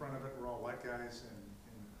guys in front of it were all white guys in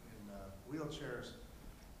wheelchairs,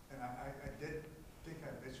 and I did think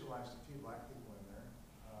I visualized a few black people in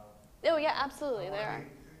there. Oh yeah, absolutely, there are.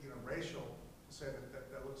 Racial to say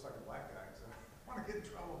that looks like a black guy, because I don't want to get in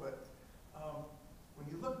trouble, but when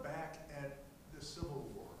you look back at the Civil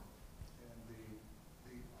War and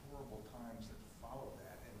the horrible times that followed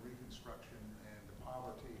that, and Reconstruction and the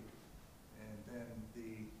poverty, and then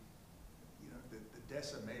the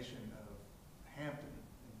decimation of Hampton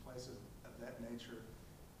and places of that nature,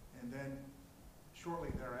 and then shortly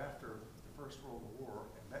thereafter, the First World War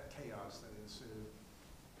and that chaos that ensued.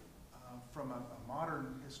 From a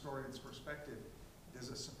modern historian's perspective, does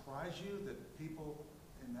it surprise you that people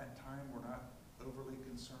in that time were not overly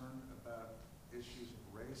concerned about issues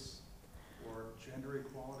of race or gender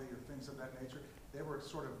equality or things of that nature? They were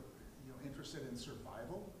sort of interested in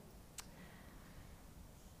survival?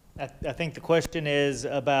 I think the question is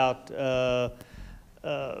about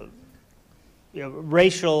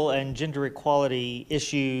racial and gender equality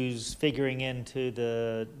issues figuring into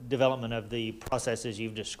the development of the processes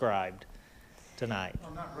you've described tonight. No,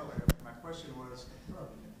 not really. My question was,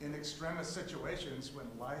 in extremist situations when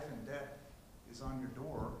life and death is on your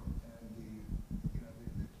door and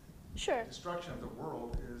the Sure. destruction of the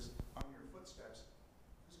world is on your footsteps,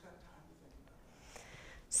 who's got time to think about that?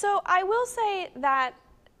 So I will say that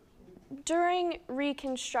during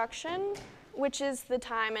Reconstruction, which is the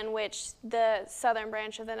time in which the southern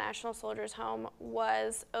branch of the National Soldiers' Home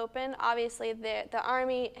was open, obviously the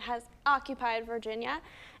Army has occupied Virginia,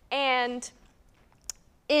 and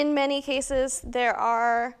in many cases there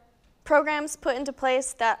are programs put into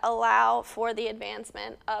place that allow for the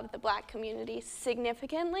advancement of the black community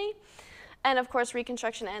significantly. And of course,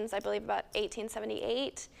 Reconstruction ends, I believe, about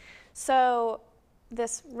 1878. So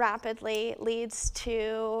this rapidly leads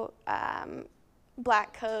to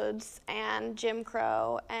black codes and Jim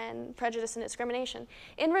Crow and prejudice and discrimination.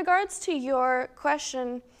 In regards to your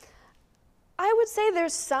question, I would say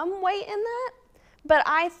there's some weight in that, but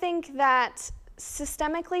I think that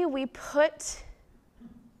systemically we put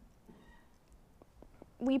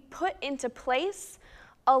into place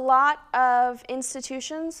a lot of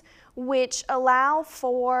institutions which allow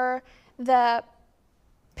for the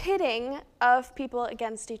pitting of people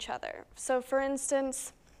against each other. So for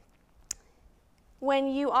instance, when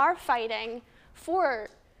you are fighting for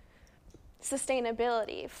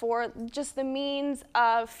sustainability, for just the means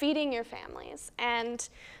of feeding your families and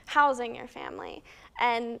housing your family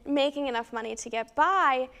and making enough money to get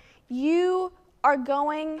by, you are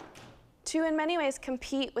going to, in many ways,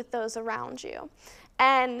 compete with those around you.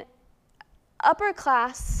 And upper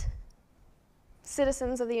class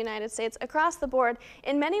citizens of the United States across the board,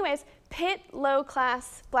 in many ways, pit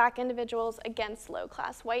low-class black individuals against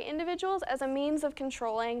low-class white individuals as a means of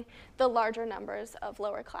controlling the larger numbers of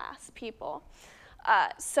lower-class people.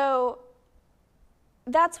 So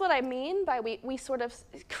that's what I mean by we sort of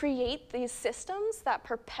create these systems that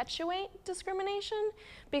perpetuate discrimination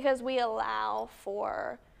because we allow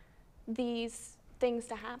for these things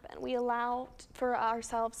to happen. We allow for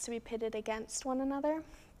ourselves to be pitted against one another.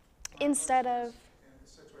 Instead of... In the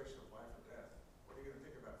situation of life or death, what are you going to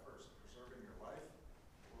think about first? Preserving your life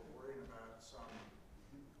or worrying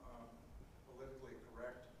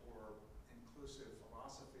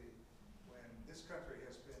this country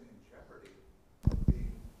has been in jeopardy of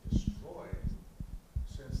being destroyed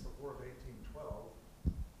since the War of 1812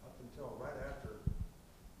 up until right after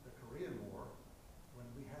the Korean War, when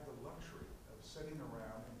we had the luxury of sitting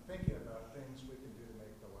around and thinking about things we can do to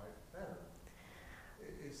make the life better.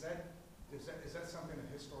 Is that something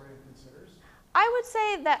a historian considers? I would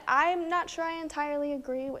say that I'm not sure I entirely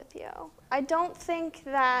agree with you. I don't think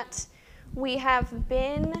that we have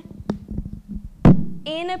been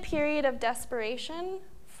in a period of desperation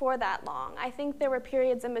for that long. I think there were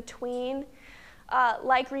periods in between,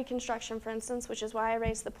 like Reconstruction, for instance, which is why I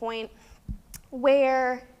raised the point,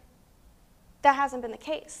 where that hasn't been the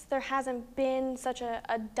case. There hasn't been such a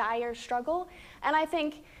dire struggle. And I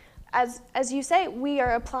think, as you say, we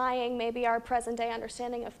are applying maybe our present-day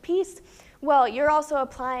understanding of peace. Well, you're also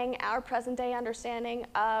applying our present-day understanding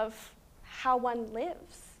of how one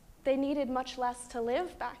lives. They needed much less to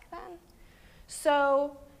live back then.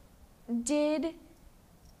 So did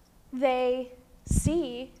they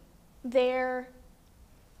see their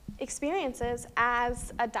experiences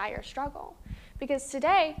as a dire struggle? Because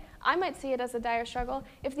today, I might see it as a dire struggle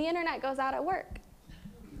if the internet goes out at work,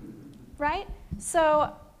 right?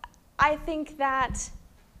 So I think that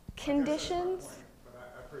conditions... But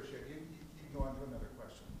I appreciate you. You can go on to another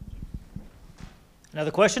question.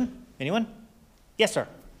 Another question? Anyone? Yes, sir.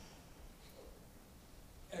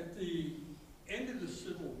 At the end of the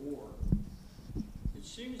Civil War, it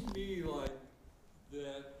seems to me like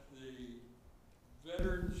that the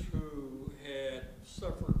veterans who had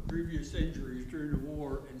suffered grievous injuries during the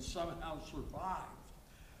war and somehow survived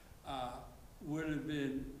would have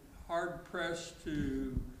been hard-pressed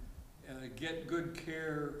to get good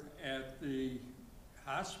care at the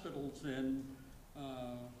hospitals. And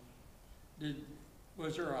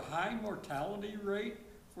was there a high mortality rate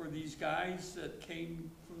for these guys that came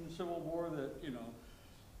from the Civil War that, you know,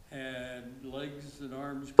 had legs and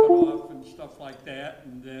arms cut off and stuff like that,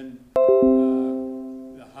 and then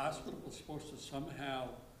the hospital was supposed to somehow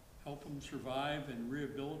help them survive and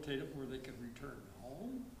rehabilitate them where they could return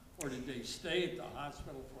home? Or did they stay at the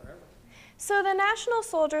hospital forever? So the National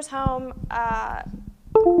Soldiers Home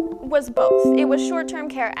was both. It was short-term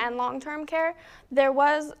care and long-term care. There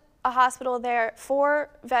was a hospital there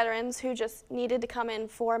for veterans who just needed to come in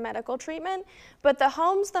for medical treatment, but the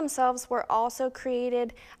homes themselves were also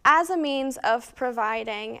created as a means of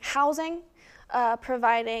providing housing,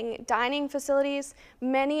 providing dining facilities.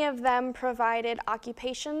 Many of them provided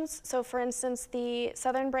occupations. So for instance, the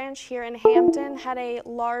Southern Branch here in Hampton had a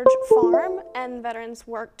large farm, and veterans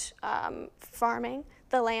worked farming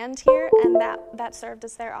the land here, and that served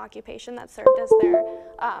as their occupation, that served as their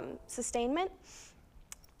sustainment.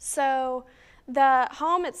 So the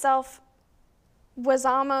home itself was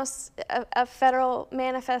almost a federal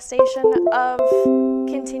manifestation of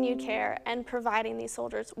continued care and providing these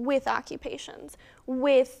soldiers with occupations,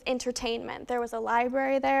 with entertainment. There was a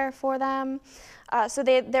library there for them. So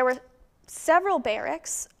there were several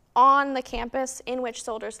barracks on the campus in which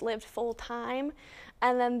soldiers lived full-time,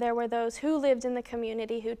 and then there were those who lived in the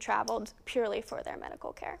community who traveled purely for their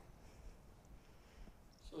medical care.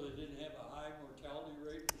 So they didn't have a high mortality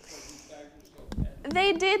rate because these guys were so bad?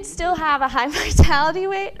 They did still have a high mortality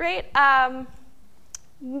rate.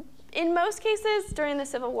 In most cases during the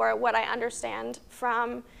Civil War, what I understand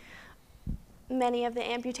from many of the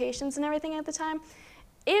amputations and everything at the time,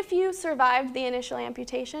 if you survived the initial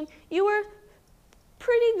amputation, you were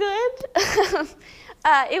pretty good.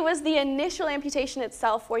 It was the initial amputation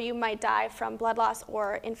itself where you might die from blood loss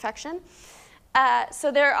or infection. So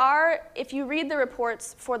there are, if you read the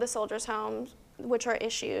reports for the soldiers' homes, which are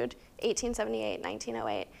issued 1878,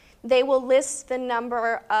 1908, they will list the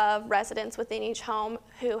number of residents within each home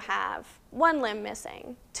who have one limb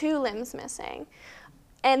missing, 2 limbs missing,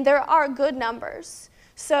 and there are good numbers.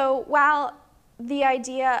 So while the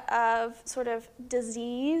idea of sort of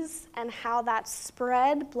disease and how that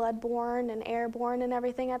spread, bloodborne and airborne and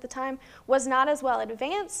everything at the time, was not as well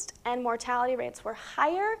advanced and mortality rates were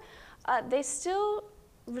higher, they still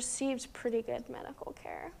received pretty good medical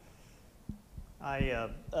care.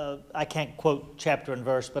 I can't quote chapter and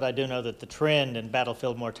verse, but I do know that the trend in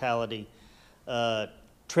battlefield mortality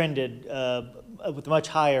trended with a much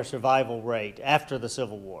higher survival rate after the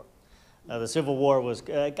Civil War. The Civil War was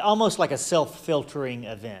almost like a self-filtering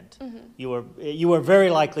event. Mm-hmm. You were very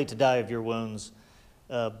likely to die of your wounds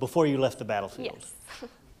before you left the battlefield. Yes.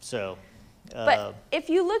 So. But if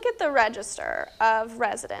you look at the register of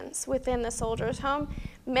residents within the soldiers' home,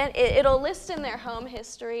 it'll list in their home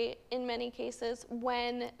history, in many cases,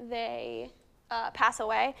 when they pass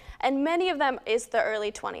away, and many of them is the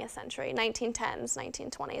early 20th century, 1910s,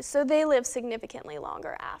 1920s. So they lived significantly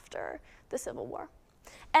longer after the Civil War.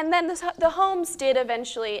 And then the homes did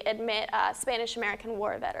eventually admit Spanish-American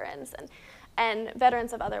War veterans and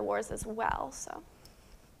veterans of other wars as well. So.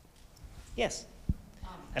 Yes.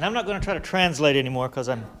 And I'm not going to try to translate anymore because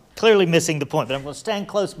I'm clearly missing the point, but I'm going to stand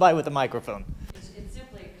close by with the microphone. It's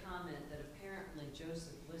simply a comment that apparently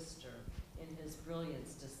Joseph Lister, in his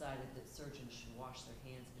brilliance, decided that surgeons should wash their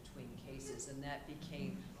hands between cases, and that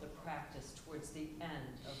became the practice towards the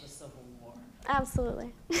end of the Civil War.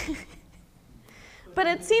 Absolutely. But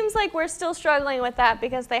it seems like we're still struggling with that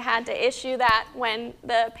because they had to issue that when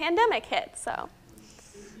the pandemic hit, so.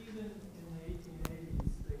 Even in the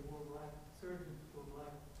 1880s, they wore surgeons wore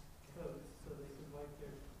black coats so they could wipe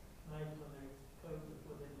their knives on their coat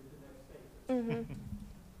before they did the next patient. Mm-hmm.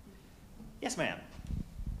 Yes, ma'am.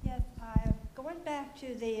 Yes, going back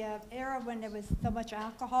to the era when there was so much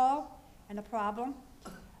alcohol and a problem,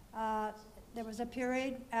 there was a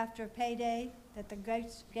period after payday that the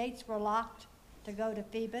gates were locked to go to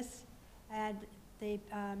Phoebus, and the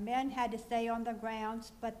men had to stay on the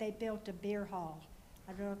grounds, but they built a beer hall.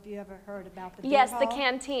 I don't know if you ever heard about the beer hall. Yes, the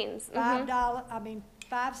canteens. Mm-hmm.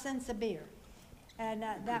 5 cents a beer. And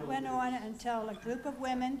that went on until a group of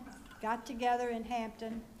women got together in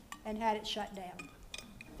Hampton and had it shut down.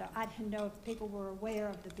 So I didn't know if people were aware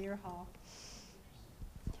of the beer hall.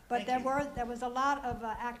 But there was a lot of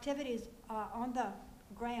activities on the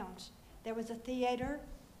grounds. There was a theater.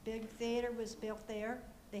 Big theater was built there.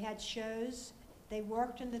 They had shows. They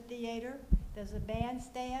worked in the theater. There's a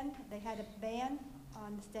bandstand. They had a band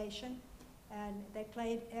on the station, and they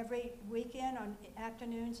played every weekend on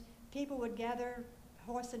afternoons. People would gather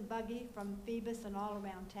horse and buggy from Phoebus and all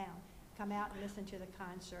around town, come out and listen to the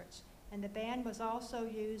concerts. And the band was also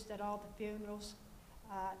used at all the funerals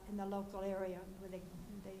in the local area where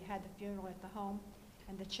they had the funeral at the home.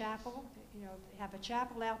 And the chapel, you know, they have a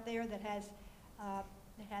chapel out there that has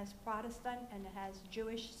Protestant and it has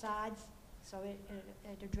Jewish sides, so it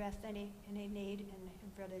addressed any need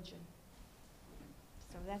in religion.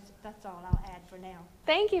 So that's all I'll add for now.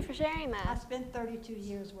 Thank you for sharing I that. spent 32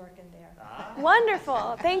 years working there.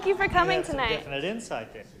 Wonderful. Thank you for coming You have some tonight. definite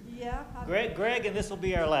insight there. Yeah. Greg, and this will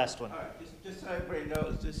be our last one. All right, just so everybody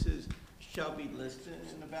knows, this is Shelby Liston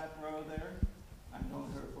in the back row there. I've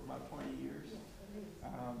known her for about 20 years.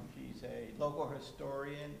 She's a local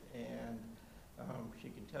historian, and she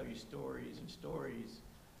can tell you stories and stories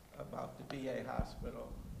about the VA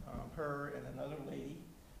hospital. Her and another lady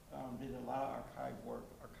did a lot of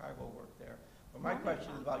archival work there. But my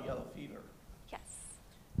question is about yellow fever. Yes.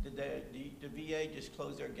 Did the VA just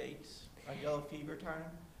close their gates on yellow fever time?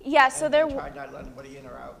 Yeah, so and there they tried not to let anybody in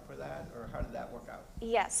or out for that, or how did that work out?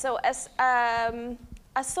 Yes, so as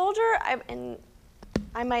a soldier, and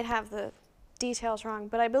I might have the details wrong,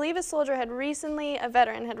 but I believe a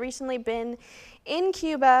veteran had recently been in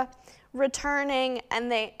Cuba, returning,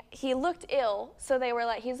 and he looked ill, so they were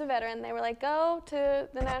like, he's a veteran, they were like, go to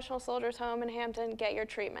the National Soldiers Home in Hampton, get your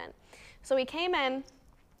treatment. So he came in,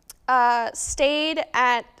 stayed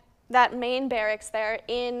at that main barracks there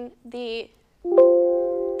in the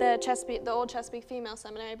old Chesapeake Female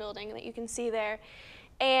Seminary building that you can see there,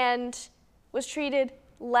 and was treated,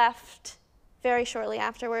 left very shortly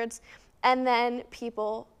afterwards, and then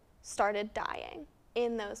people started dying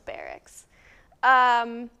in those barracks.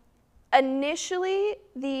 Initially,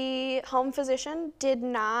 the home physician did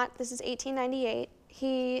not, this is 1898,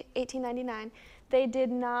 1899, they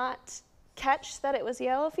did not catch that it was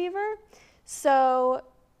yellow fever. So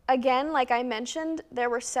again, like I mentioned, there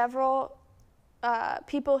were several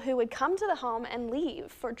people who would come to the home and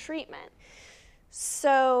leave for treatment.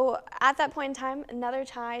 So at that point in time, another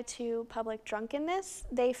tie to public drunkenness,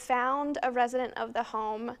 they found a resident of the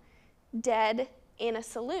home dead in a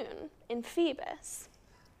saloon in Phoebus.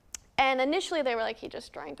 And initially they were like, he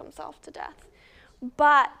just drank himself to death.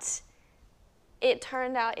 But it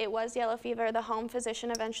turned out it was yellow fever. The home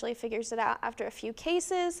physician eventually figures it out after a few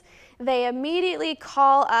cases. They immediately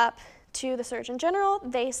call up to the Surgeon General.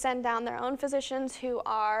 They send down their own physicians who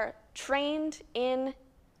are trained in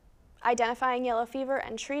identifying yellow fever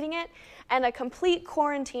and treating it, and a complete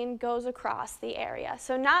quarantine goes across the area.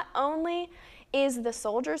 So not only is the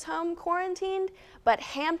soldiers' home quarantined, but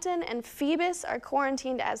Hampton and Phoebus are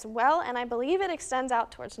quarantined as well, and I believe it extends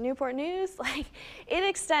out towards Newport News. Like, it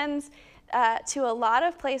extends to a lot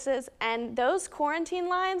of places, and those quarantine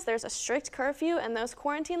lines, there's a strict curfew, and those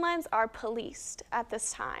quarantine lines are policed at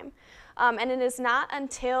this time. And it is not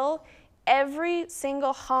until every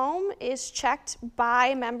single home is checked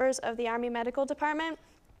by members of the Army Medical Department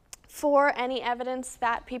for any evidence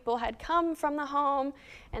that people had come from the home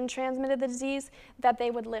and transmitted the disease, that they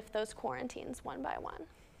would lift those quarantines one by one.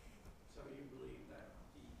 So you believe that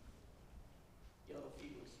the yellow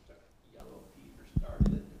fever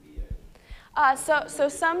started at the VA?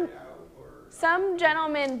 Some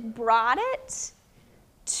gentlemen brought it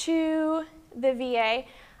to the VA.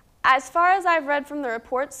 As far as I've read from the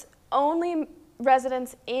reports, only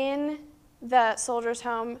residents in the soldiers'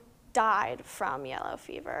 home died from yellow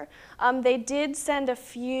fever. They did send a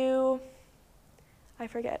few, I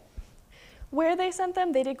forget where they sent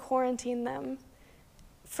them. They did quarantine them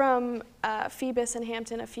from Phoebus and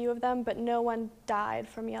Hampton, a few of them, but no one died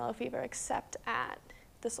from yellow fever except at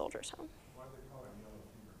the soldiers' home. Why do they call it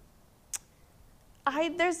yellow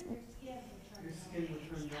fever? There's Your skin would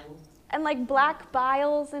turn yellow? and like black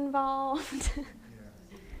bile's involved. Yeah.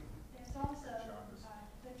 There's also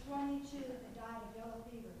the 22 that died of yellow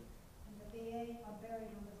fever, and the VA are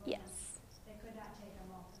buried on the ground. Yes. They could not take them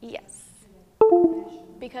off. Yes. To the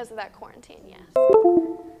national. Because of that quarantine, yes.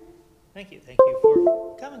 Thank you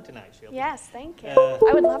for coming tonight, Shelby. Yes, thank you. Uh,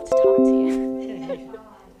 I would love to talk to you.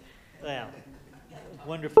 Well,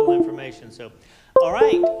 wonderful information. So, all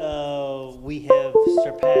right, we have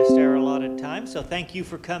surpassed our allotted time, so thank you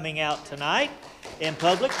for coming out tonight in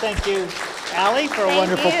public. Thank you, Allie, for a Thank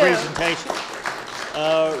wonderful you. presentation.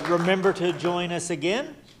 Remember to join us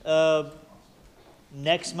again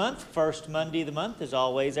next month. First Monday of the month is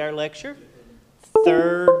always our lecture.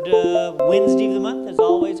 Third Wednesday of the month is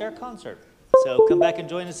always our concert. So come back and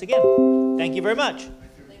join us again. Thank you very much.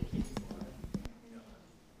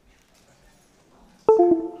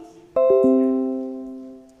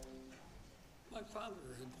 My father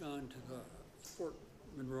had gone to the Fort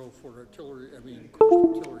Monroe Artillery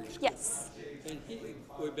School. Yes. And he,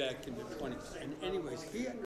 way back in the 20s, and anyways, he